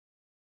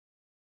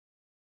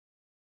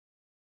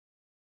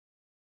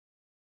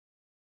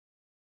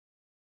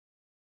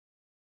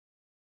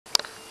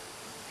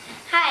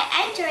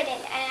I'm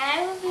Jordan, and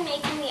I will be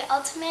making the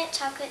ultimate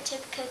chocolate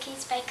chip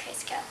cookies by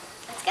Crisco.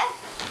 Let's go.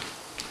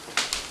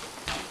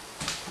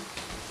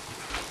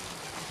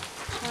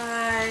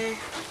 Hi.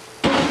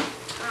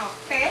 Oh,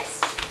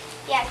 first,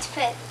 you have to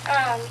put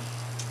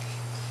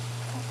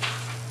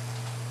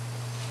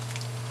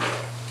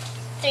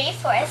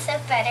 3/4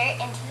 of butter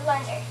into the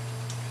blender,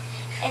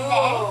 and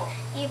then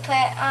you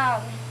put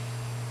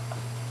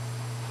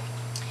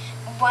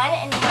 1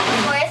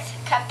 1/4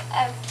 cup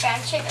of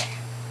brown sugar.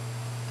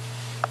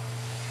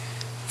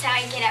 That's how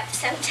I get up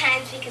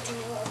sometimes because I'm a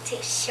little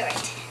too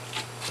short.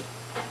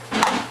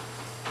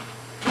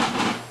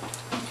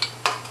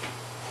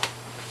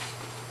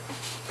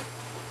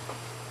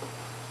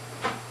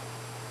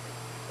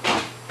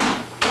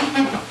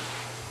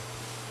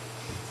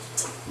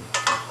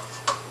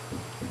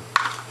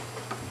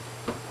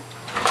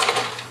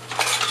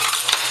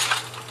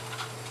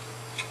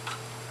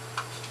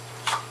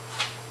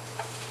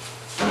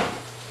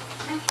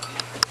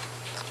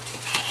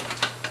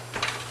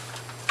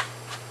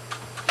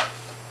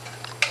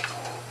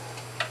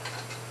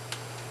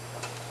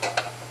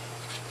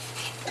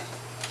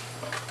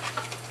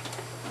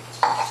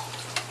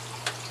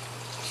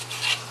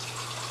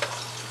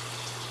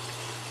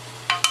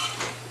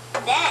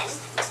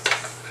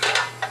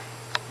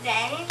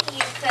 Then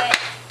you put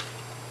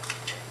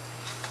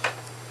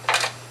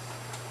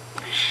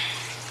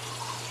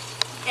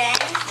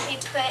we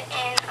put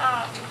in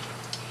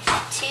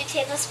 2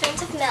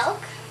 tablespoons of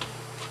milk.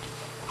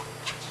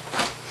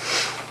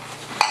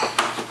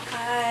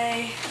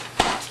 Hi.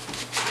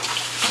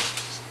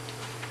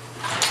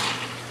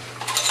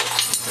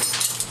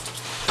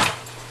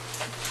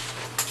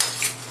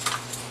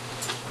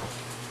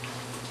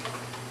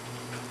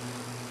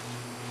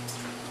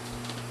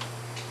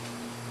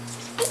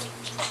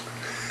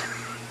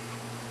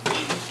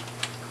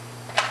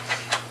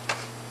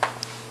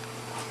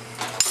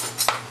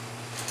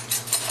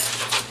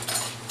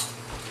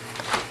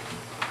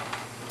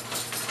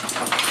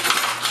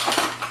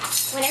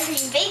 Whenever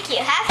you bake, you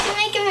have to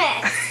make a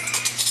mess.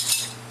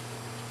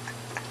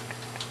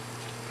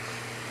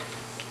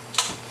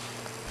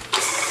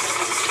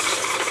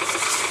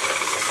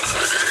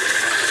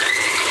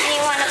 And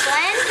you want to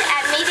blend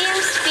at medium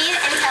speed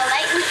until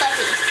light and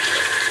fluffy.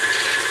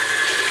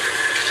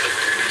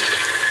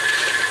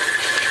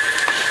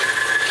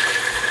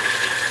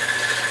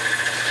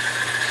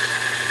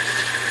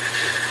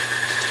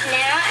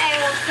 Now I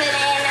will put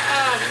in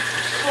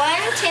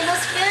 1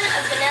 tablespoon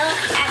of vanilla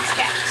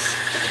extract.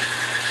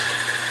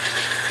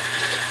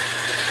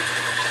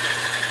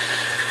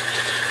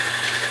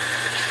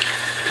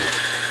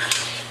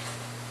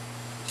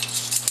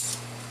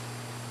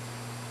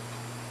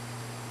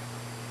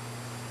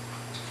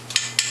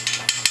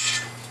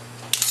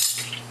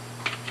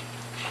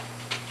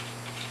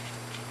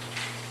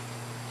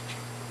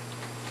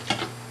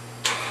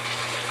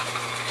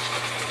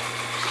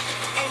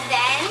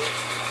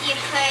 You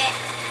put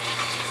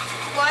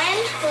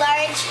 1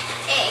 large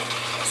egg.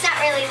 It's not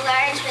really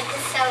large, but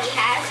this is all we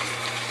have.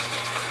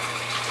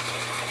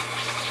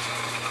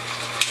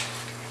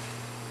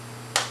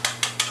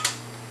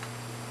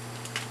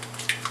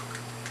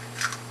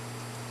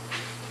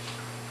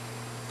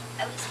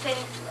 I was putting a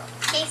little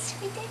taste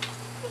right there.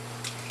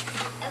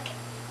 Okay,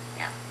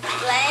 now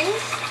blend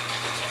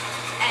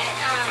at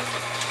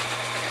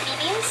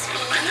medium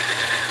speed.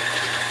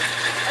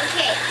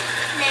 Okay,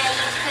 now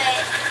you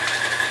put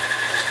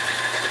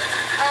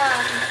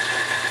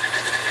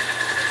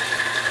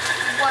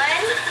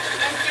 1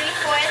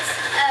 3/4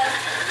 of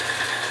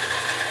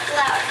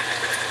flour.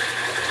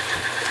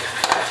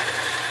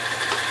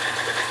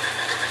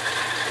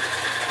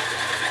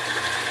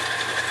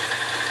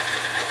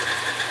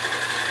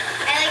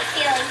 I like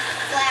feeling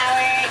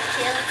flour, it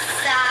feels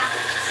soft.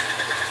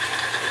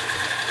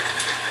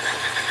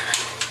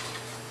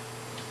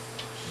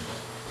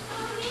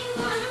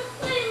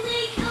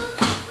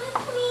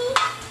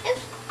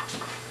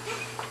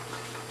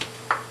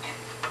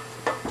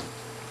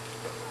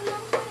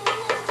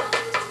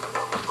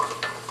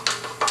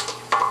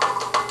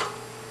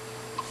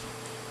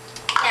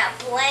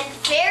 Blend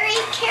very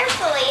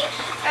carefully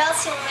or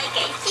else you'll make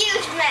a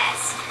huge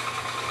mess.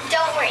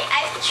 Don't worry,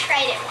 I've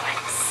tried it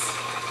once.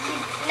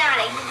 Not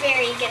a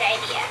very good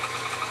idea.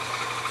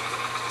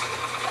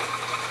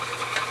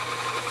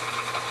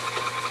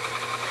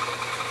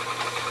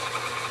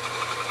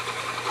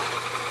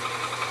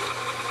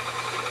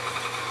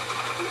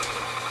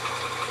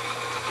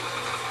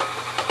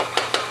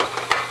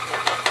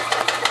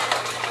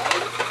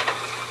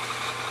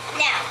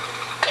 Now,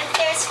 if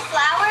there's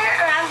flour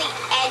around the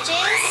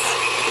edges,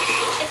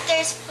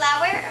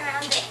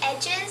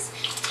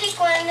 take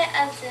one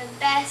of the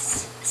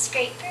best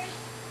scraper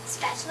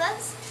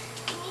spatulas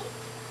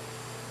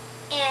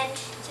and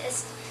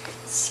just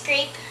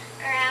scrape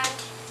around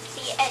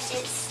the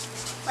edges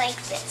like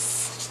this.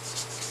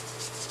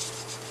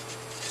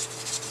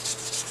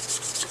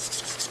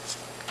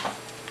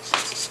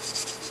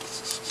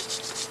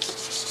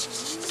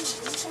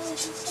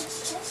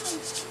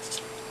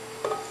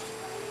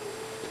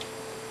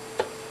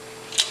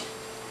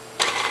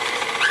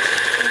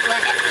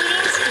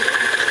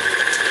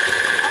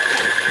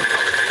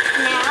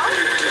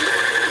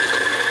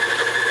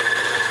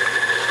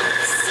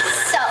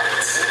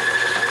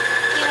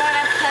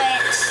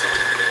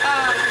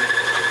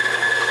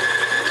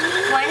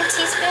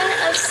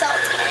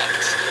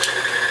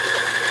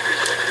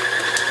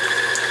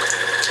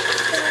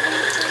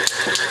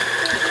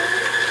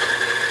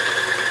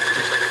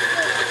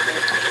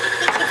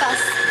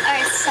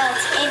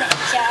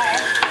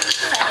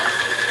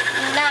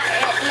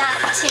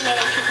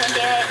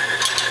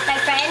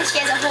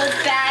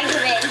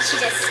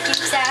 just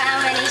scoops out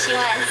how many she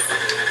wants.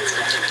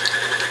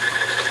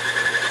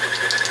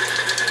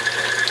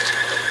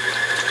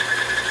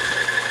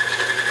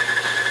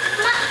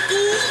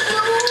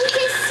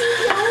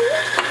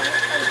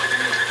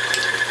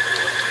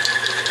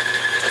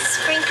 Just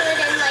sprinkle it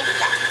in like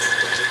that.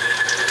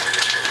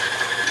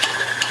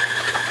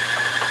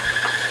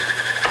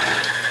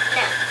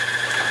 Now,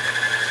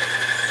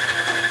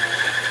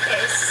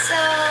 there's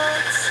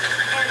salt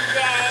and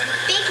then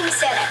baking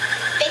soda.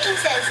 Baking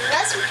soda is the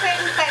most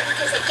important part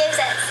because it gives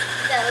us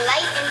the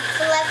light and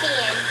fluffy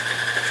and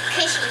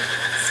cushy,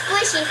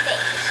 squishy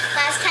thing.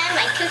 Last time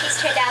my cookies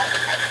turned out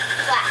like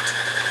flat,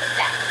 like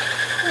that.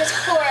 It was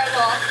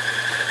horrible.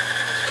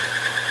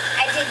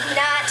 I did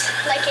not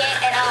like it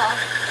at all.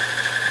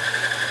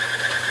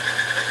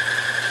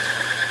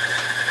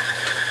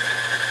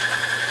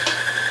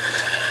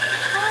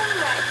 How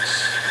much?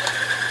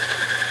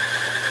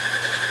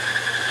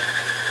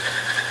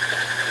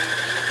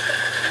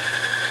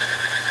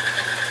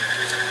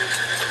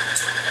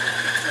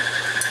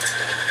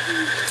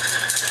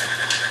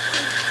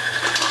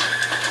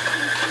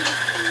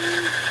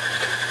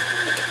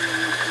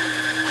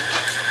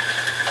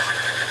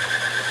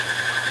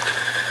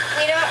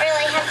 We don't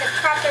really have the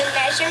proper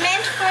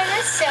measurement for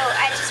this, so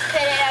I just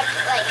put it up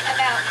like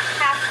about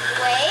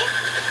halfway,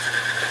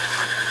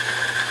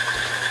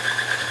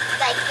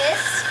 like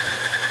this.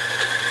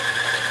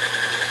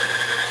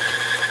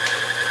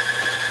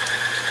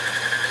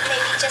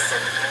 Maybe just a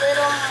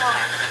little more,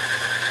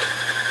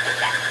 like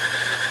that.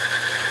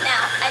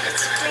 Now I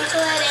just sprinkle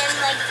it in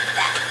like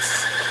that.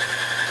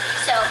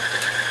 So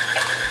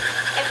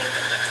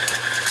everything is.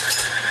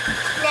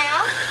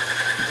 Now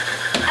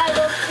I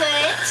will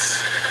put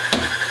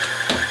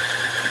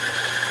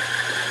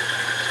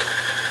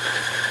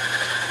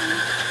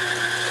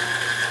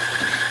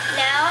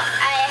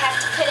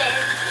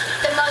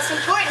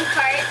important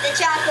part, the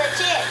chocolate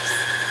chips.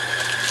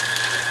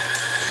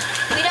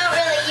 We don't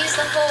really use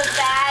the whole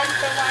bag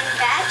for one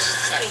batch,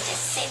 so we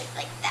just save it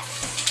like that.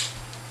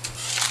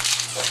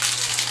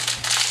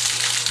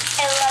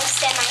 I love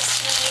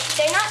semi-sweet.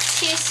 They're not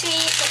too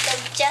sweet, but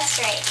they're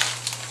just right.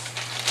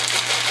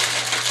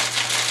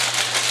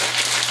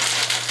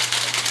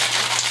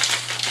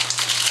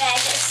 And I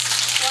just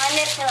blend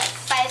it for like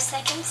 5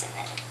 seconds and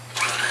then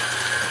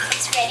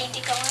it's ready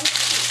to go on.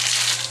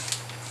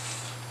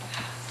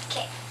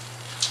 Okay.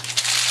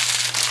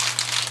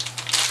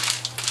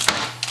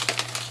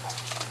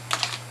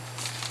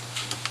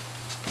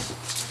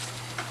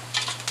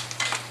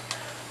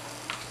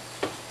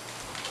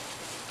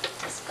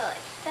 Just go like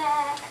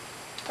that,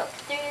 poke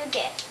through,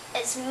 get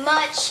as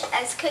much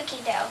as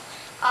cookie dough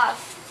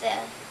off the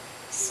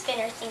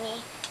spinner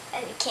thingy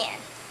as you can.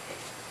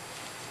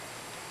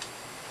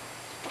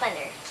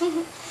 Blender.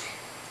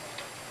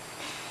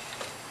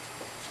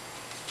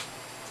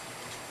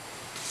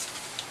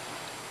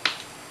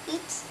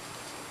 Oops.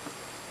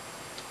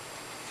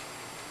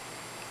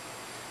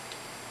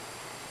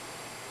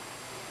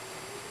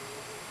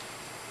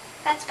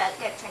 That's about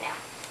good for now.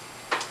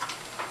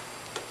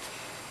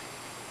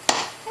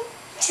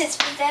 Just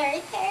put that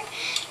right there.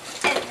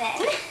 And then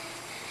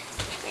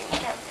bring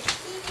it over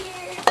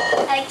here.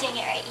 I like doing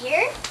it right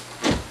here.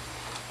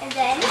 And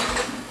then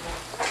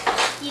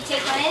you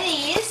take one of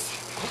these.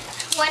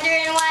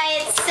 Wondering why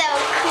it's so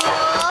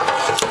cool?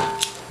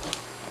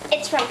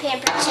 It's from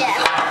Pampered Chef.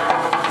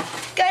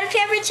 Go to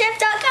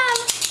pamperedchef.com.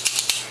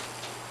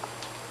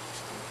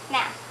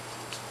 Now,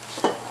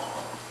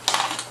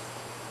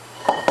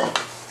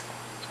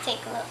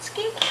 take a little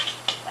scoop,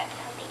 wipe it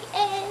on the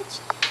edge,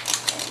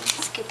 and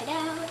scoop it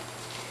out.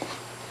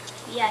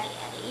 Yada,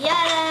 yada,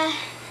 yada.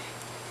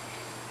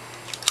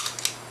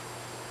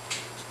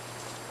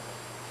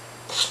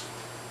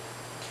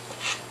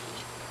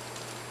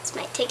 This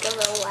might take a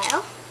little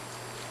while.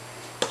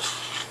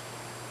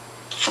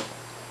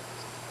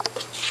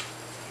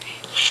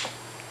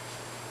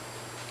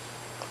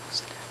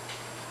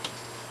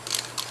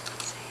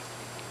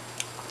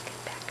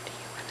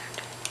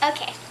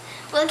 Okay,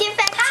 we'll get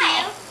back to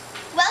you.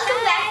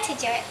 Welcome back to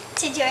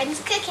Jordan's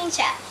Cooking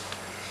Shop.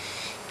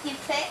 You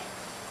put,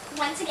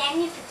 once again,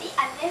 you put the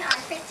oven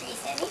on for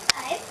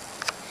 375,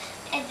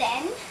 and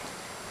then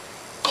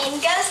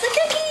in goes the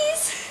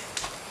cookies.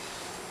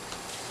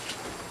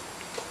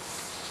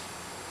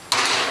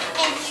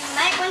 And you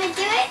might want to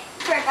do it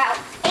for about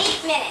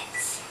 8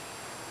 minutes.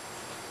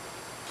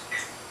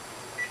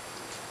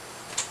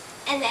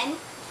 And then,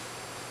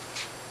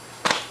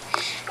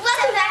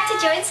 welcome back to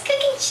Jordan's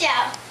Cooking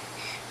Show.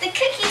 The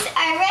cookies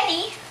are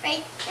ready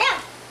right now.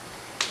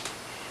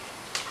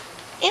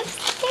 Oops,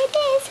 there it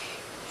is.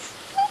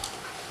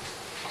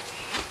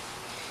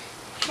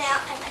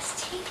 Now I must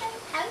take them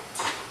out.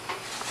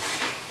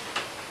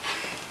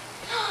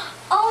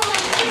 Oh my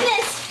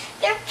goodness,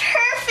 they're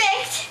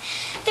perfect.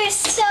 They're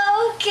so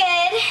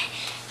good.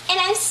 And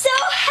I'm so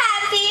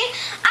happy.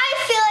 I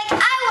feel like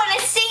I want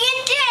to sing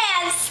and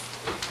dance.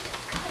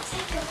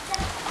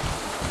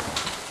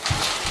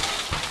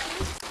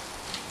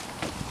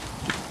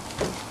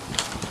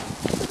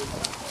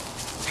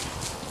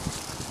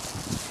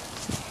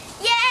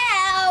 Yay!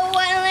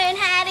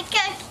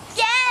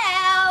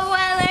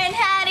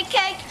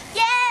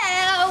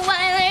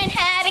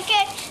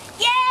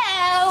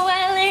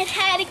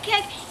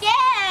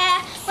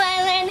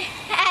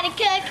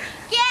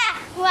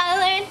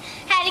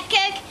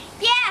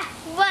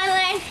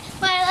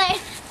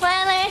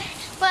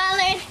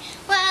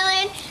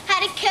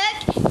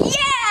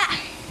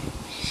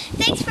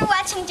 Thanks for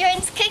watching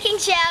Jordan's Cooking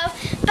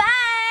Show.